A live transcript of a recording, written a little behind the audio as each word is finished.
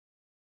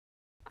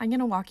I'm going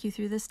to walk you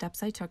through the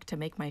steps I took to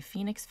make my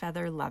phoenix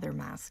feather leather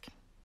mask.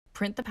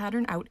 Print the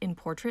pattern out in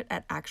portrait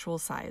at actual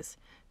size.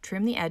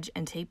 Trim the edge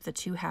and tape the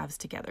two halves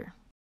together.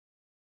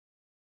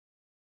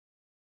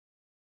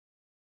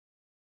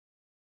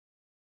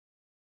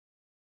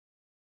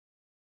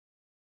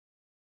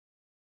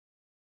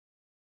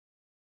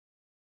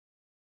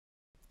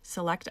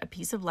 Select a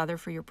piece of leather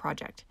for your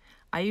project.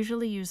 I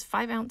usually use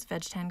 5-ounce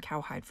vegtan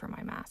cowhide for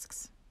my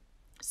masks.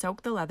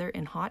 Soak the leather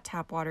in hot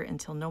tap water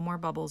until no more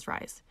bubbles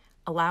rise.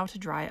 Allow to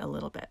dry a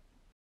little bit.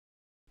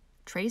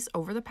 Trace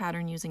over the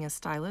pattern using a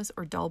stylus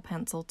or dull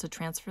pencil to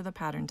transfer the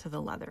pattern to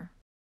the leather.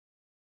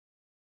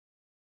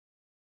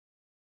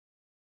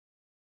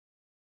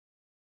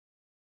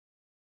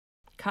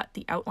 Cut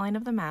the outline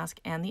of the mask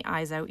and the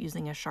eyes out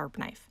using a sharp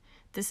knife.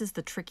 This is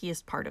the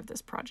trickiest part of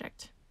this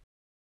project.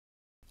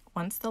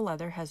 Once the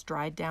leather has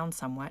dried down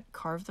somewhat,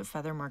 carve the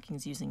feather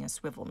markings using a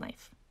swivel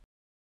knife.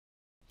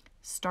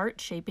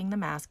 Start shaping the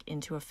mask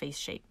into a face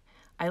shape.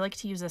 I like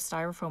to use a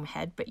styrofoam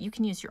head, but you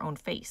can use your own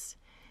face.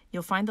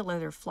 You'll find the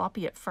leather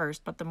floppy at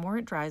first, but the more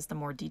it dries, the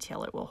more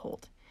detail it will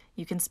hold.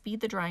 You can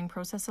speed the drying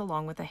process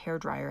along with a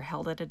hairdryer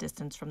held at a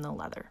distance from the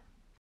leather.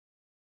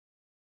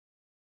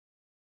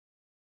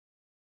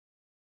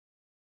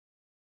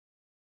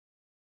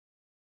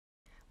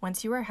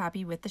 Once you are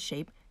happy with the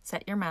shape,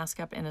 set your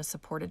mask up in a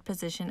supported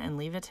position and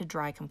leave it to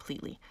dry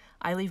completely.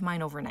 I leave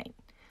mine overnight.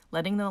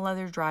 Letting the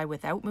leather dry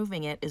without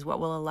moving it is what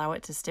will allow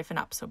it to stiffen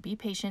up, so be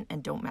patient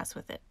and don't mess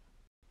with it.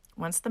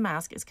 Once the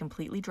mask is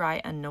completely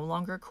dry and no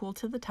longer cool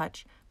to the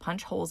touch,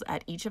 punch holes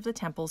at each of the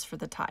temples for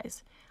the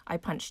ties. I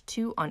punched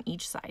 2 on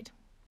each side.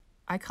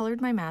 I colored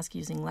my mask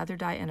using leather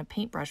dye and a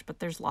paintbrush, but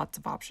there's lots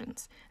of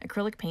options.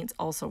 Acrylic paints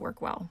also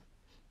work well.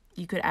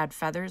 You could add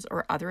feathers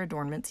or other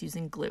adornments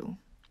using glue.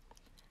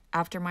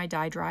 After my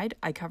dye dried,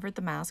 I covered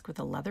the mask with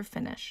a leather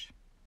finish.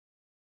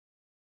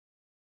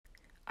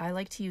 I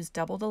like to use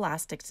doubled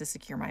elastic to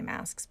secure my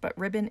masks, but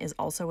ribbon is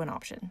also an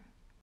option.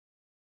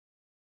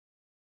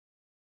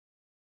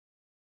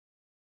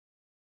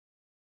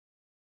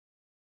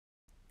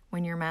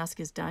 When your mask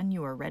is done,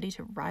 you are ready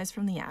to rise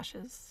from the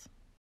ashes.